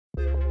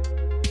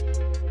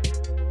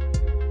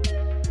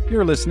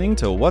You're listening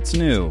to What's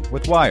New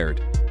with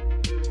Wired.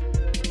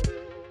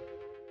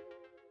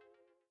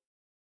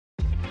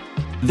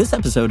 This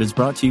episode is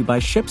brought to you by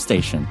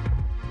ShipStation.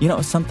 You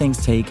know, some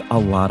things take a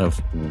lot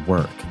of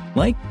work,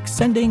 like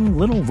sending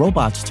little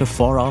robots to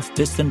far-off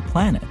distant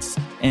planets.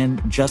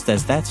 And just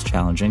as that's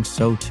challenging,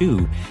 so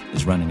too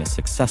is running a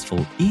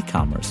successful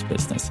e-commerce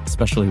business,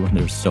 especially when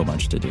there's so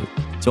much to do.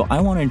 So I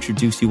want to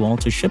introduce you all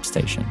to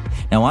ShipStation.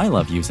 Now, I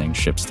love using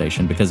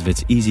ShipStation because of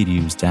its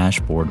easy-to-use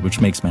dashboard,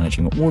 which makes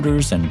managing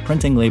orders and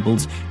printing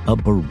labels a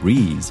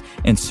breeze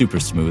and super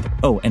smooth.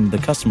 Oh, and the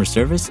customer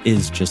service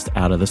is just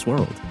out of this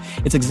world.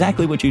 It's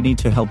exactly what you need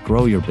to help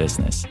grow your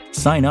business.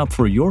 Sign up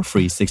for your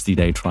free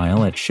 60-day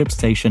trial at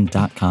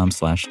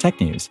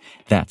shipstation.com/technews.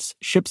 That's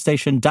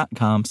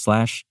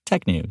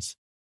shipstation.com/technews.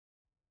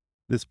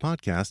 This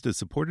podcast is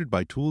supported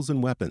by Tools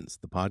and Weapons,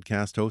 the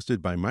podcast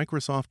hosted by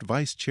Microsoft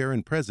Vice Chair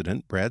and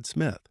President Brad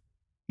Smith.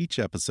 Each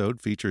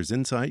episode features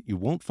insight you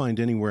won't find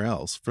anywhere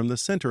else from the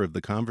center of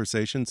the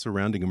conversation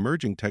surrounding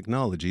emerging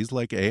technologies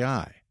like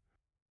AI.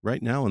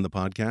 Right now on the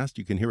podcast,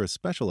 you can hear a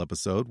special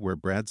episode where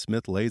Brad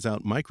Smith lays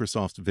out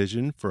Microsoft's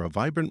vision for a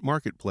vibrant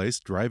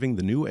marketplace driving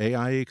the new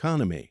AI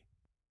economy.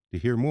 To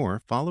hear more,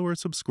 follow or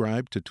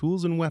subscribe to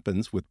Tools and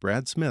Weapons with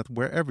Brad Smith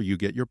wherever you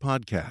get your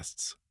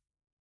podcasts.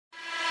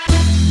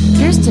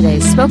 Here's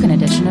today's spoken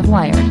edition of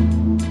Wired.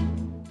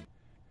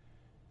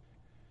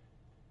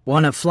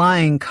 Want a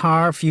flying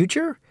car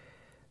future?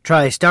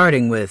 Try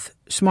starting with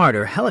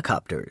Smarter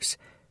Helicopters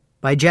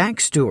by Jack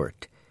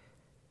Stewart.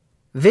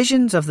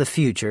 Visions of the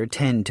future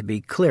tend to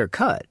be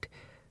clear-cut.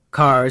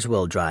 Cars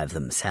will drive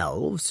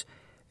themselves.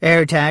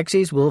 Air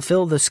taxis will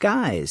fill the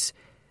skies.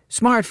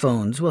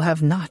 Smartphones will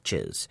have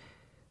notches.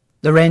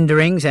 The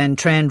renderings and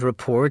trend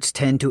reports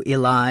tend to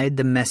elide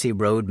the messy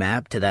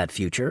roadmap to that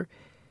future.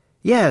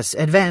 Yes,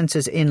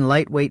 advances in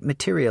lightweight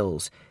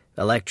materials,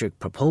 electric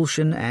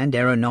propulsion, and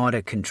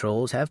aeronautic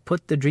controls have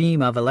put the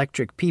dream of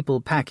electric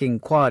people-packing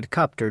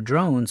quadcopter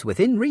drones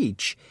within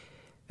reach.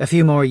 A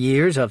few more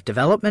years of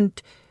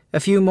development, a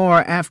few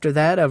more after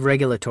that of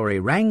regulatory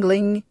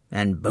wrangling,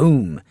 and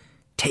boom,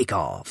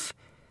 takeoff.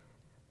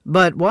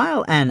 But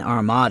while an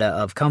armada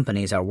of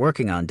companies are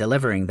working on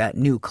delivering that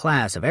new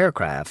class of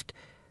aircraft,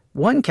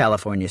 one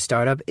California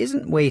startup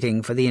isn't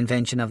waiting for the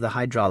invention of the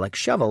hydraulic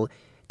shovel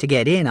to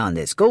get in on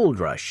this gold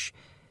rush.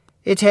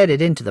 It's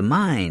headed into the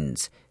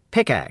mines,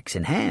 pickaxe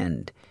in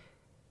hand.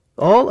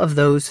 All of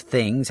those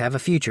things have a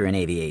future in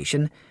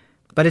aviation,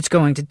 but it's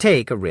going to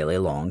take a really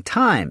long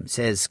time,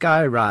 says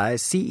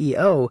Skyrise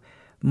CEO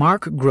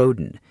Mark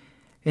Groden.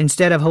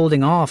 Instead of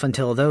holding off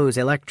until those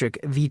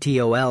electric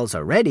VTOLs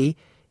are ready,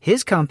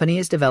 his company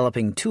is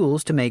developing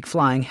tools to make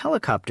flying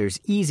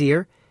helicopters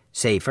easier,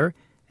 safer,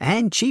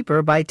 and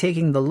cheaper by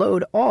taking the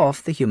load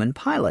off the human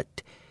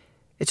pilot.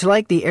 It's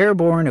like the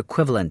airborne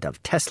equivalent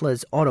of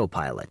Tesla's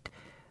autopilot,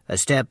 a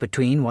step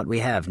between what we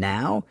have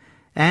now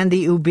and the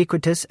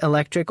ubiquitous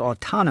electric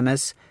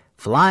autonomous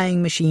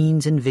flying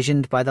machines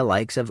envisioned by the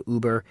likes of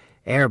Uber,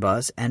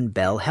 Airbus, and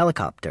Bell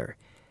Helicopter.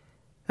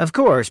 Of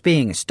course,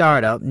 being a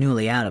startup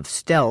newly out of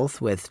stealth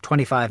with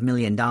 $25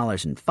 million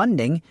in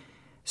funding,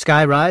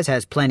 Skyrise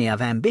has plenty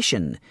of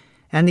ambition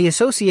and the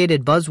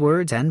associated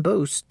buzzwords and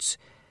boasts.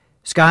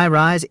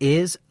 Skyrise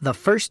is the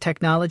first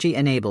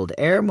technology-enabled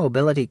air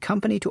mobility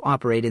company to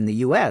operate in the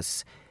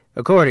U.S.,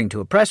 according to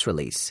a press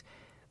release.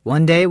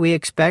 One day we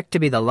expect to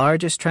be the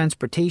largest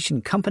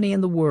transportation company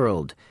in the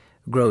world,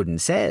 Groden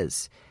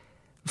says.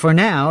 For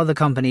now, the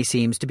company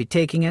seems to be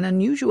taking an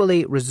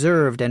unusually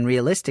reserved and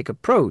realistic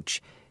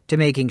approach to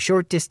making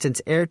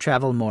short-distance air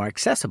travel more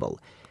accessible,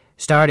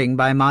 starting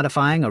by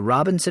modifying a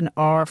Robinson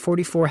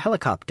R-44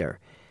 helicopter,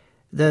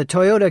 the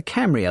Toyota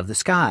Camry of the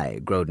sky,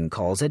 Groden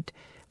calls it,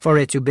 for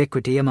its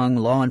ubiquity among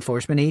law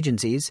enforcement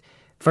agencies,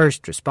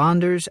 first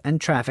responders, and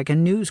traffic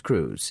and news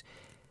crews.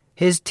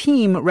 His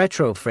team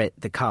retrofit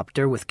the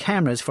copter with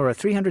cameras for a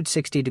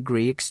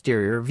 360-degree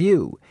exterior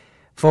view,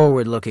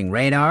 forward-looking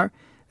radar,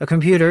 a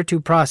computer to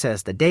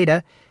process the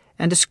data,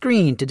 and a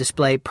screen to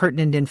display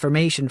pertinent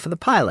information for the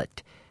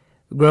pilot.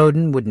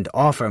 Groden wouldn't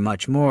offer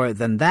much more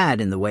than that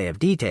in the way of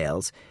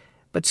details,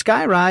 but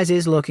Skyrise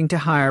is looking to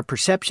hire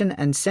perception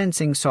and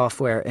sensing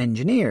software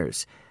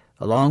engineers,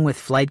 along with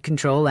flight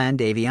control and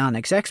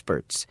avionics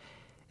experts.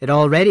 It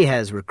already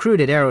has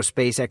recruited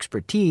aerospace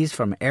expertise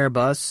from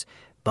Airbus,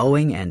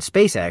 Boeing, and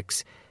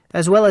SpaceX,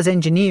 as well as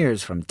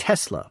engineers from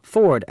Tesla,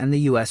 Ford, and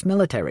the U.S.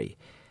 military.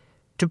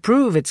 To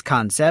prove its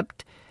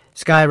concept,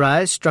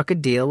 Skyrise struck a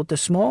deal with the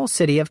small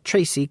city of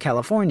Tracy,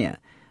 California,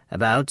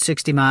 about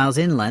 60 miles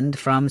inland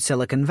from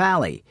Silicon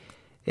Valley.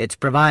 It's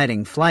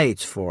providing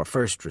flights for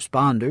first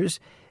responders,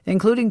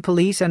 including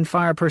police and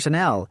fire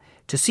personnel,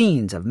 to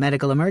scenes of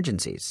medical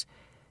emergencies.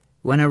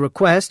 When a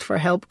request for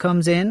help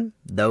comes in,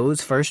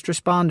 those first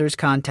responders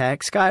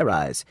contact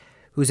Skyrise,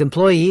 whose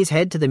employees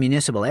head to the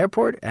municipal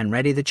airport and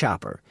ready the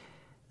chopper.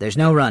 There's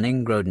no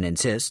running, Groden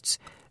insists.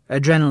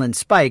 Adrenaline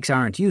spikes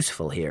aren't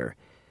useful here.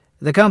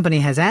 The company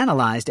has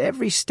analyzed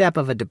every step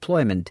of a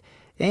deployment,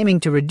 aiming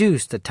to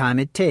reduce the time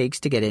it takes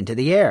to get into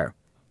the air.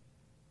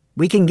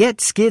 We can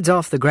get skids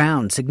off the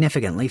ground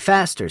significantly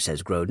faster,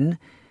 says Groden.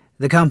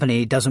 The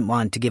company doesn't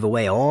want to give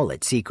away all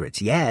its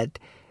secrets yet,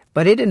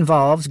 but it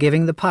involves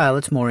giving the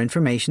pilots more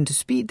information to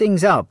speed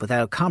things up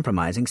without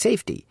compromising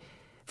safety.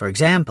 For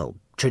example,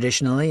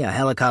 traditionally, a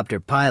helicopter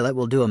pilot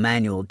will do a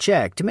manual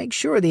check to make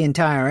sure the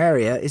entire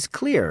area is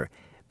clear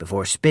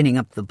before spinning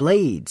up the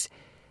blades.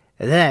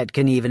 That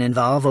can even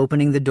involve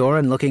opening the door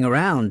and looking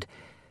around.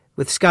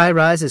 With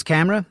Skyrise's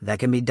camera, that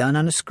can be done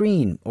on a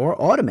screen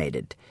or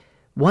automated.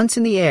 Once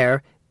in the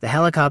air, the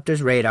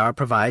helicopter's radar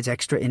provides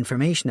extra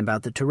information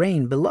about the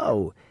terrain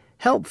below,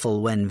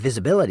 helpful when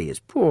visibility is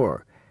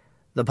poor.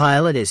 The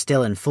pilot is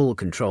still in full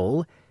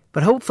control,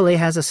 but hopefully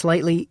has a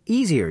slightly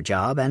easier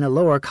job and a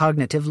lower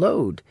cognitive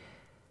load.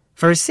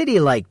 For a city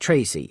like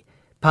Tracy,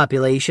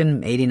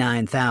 population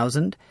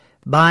 89,000,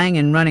 buying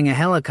and running a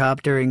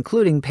helicopter,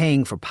 including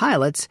paying for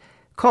pilots,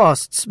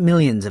 costs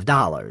millions of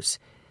dollars.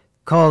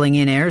 Calling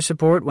in air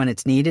support when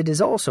it's needed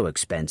is also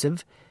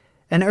expensive.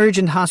 An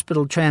urgent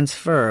hospital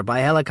transfer by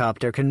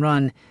helicopter can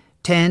run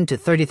 $10,000 to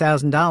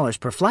 $30,000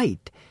 per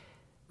flight.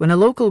 When a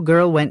local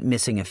girl went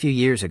missing a few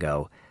years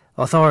ago,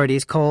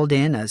 authorities called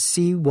in a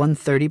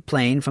C-130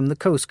 plane from the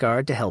Coast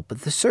Guard to help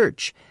with the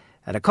search,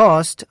 at a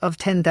cost of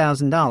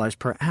 $10,000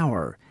 per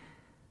hour.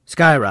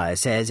 Skyrise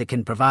says it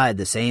can provide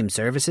the same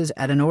services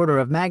at an order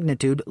of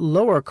magnitude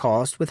lower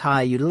cost with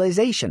high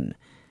utilization.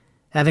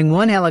 Having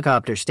one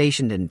helicopter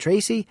stationed in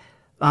Tracy,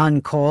 on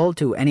call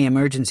to any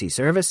emergency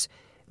service,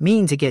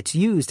 means it gets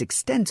used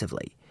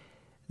extensively.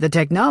 The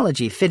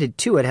technology fitted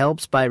to it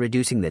helps by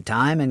reducing the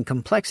time and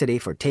complexity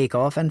for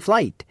takeoff and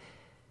flight.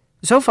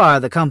 So far,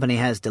 the company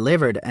has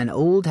delivered an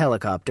old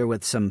helicopter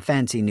with some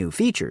fancy new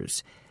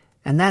features,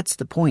 and that's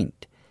the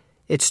point.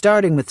 It's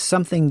starting with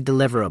something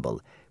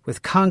deliverable,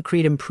 with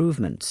concrete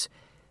improvements.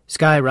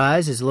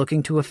 Skyrise is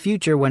looking to a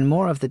future when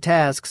more of the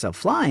tasks of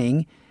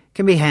flying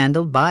can be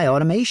handled by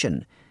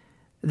automation.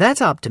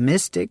 That's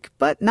optimistic,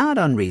 but not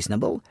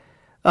unreasonable.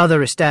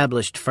 Other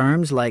established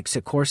firms like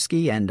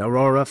Sikorsky and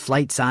Aurora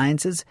Flight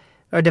Sciences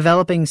are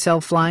developing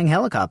self-flying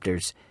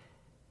helicopters.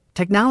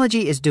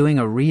 Technology is doing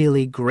a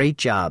really great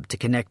job to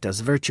connect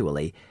us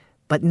virtually,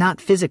 but not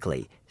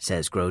physically,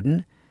 says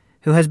Groden,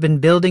 who has been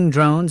building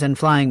drones and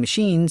flying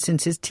machines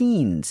since his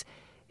teens.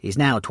 He's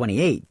now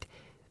 28.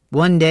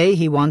 One day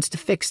he wants to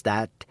fix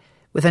that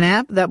with an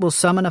app that will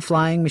summon a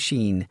flying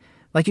machine,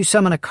 like you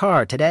summon a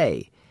car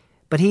today.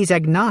 But he's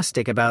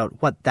agnostic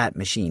about what that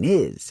machine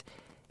is.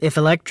 If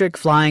electric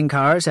flying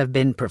cars have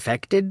been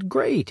perfected,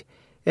 great.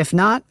 If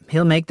not,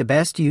 he'll make the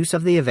best use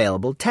of the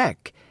available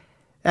tech.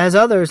 As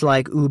others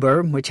like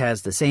Uber, which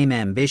has the same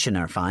ambition,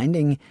 are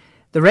finding,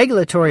 the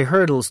regulatory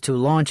hurdles to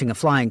launching a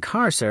flying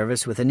car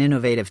service with an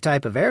innovative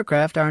type of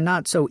aircraft are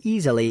not so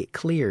easily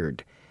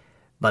cleared.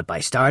 But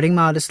by starting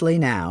modestly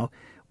now,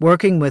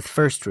 working with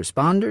first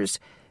responders,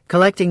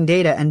 collecting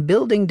data and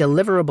building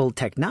deliverable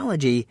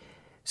technology,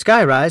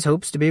 Skyrise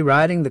hopes to be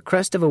riding the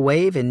crest of a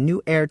wave in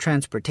new air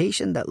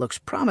transportation that looks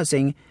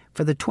promising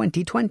for the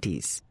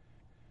 2020s.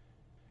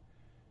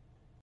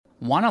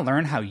 Want to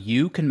learn how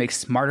you can make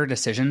smarter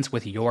decisions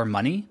with your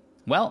money?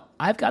 Well,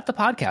 I've got the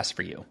podcast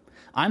for you.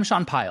 I'm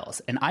Sean Piles,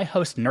 and I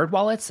host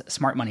NerdWallet's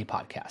Smart Money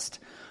Podcast.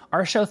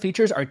 Our show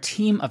features our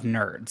team of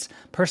nerds,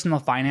 personal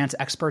finance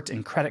experts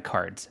in credit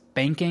cards,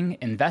 banking,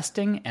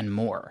 investing, and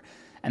more.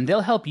 And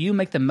they'll help you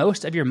make the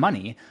most of your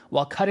money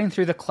while cutting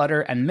through the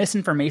clutter and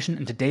misinformation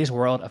in today's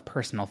world of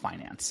personal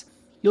finance.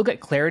 You'll get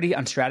clarity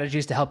on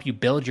strategies to help you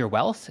build your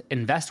wealth,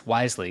 invest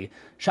wisely,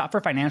 shop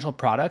for financial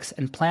products,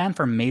 and plan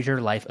for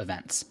major life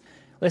events.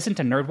 Listen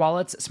to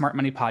NerdWallet's Smart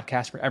Money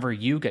Podcast wherever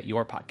you get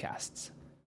your podcasts.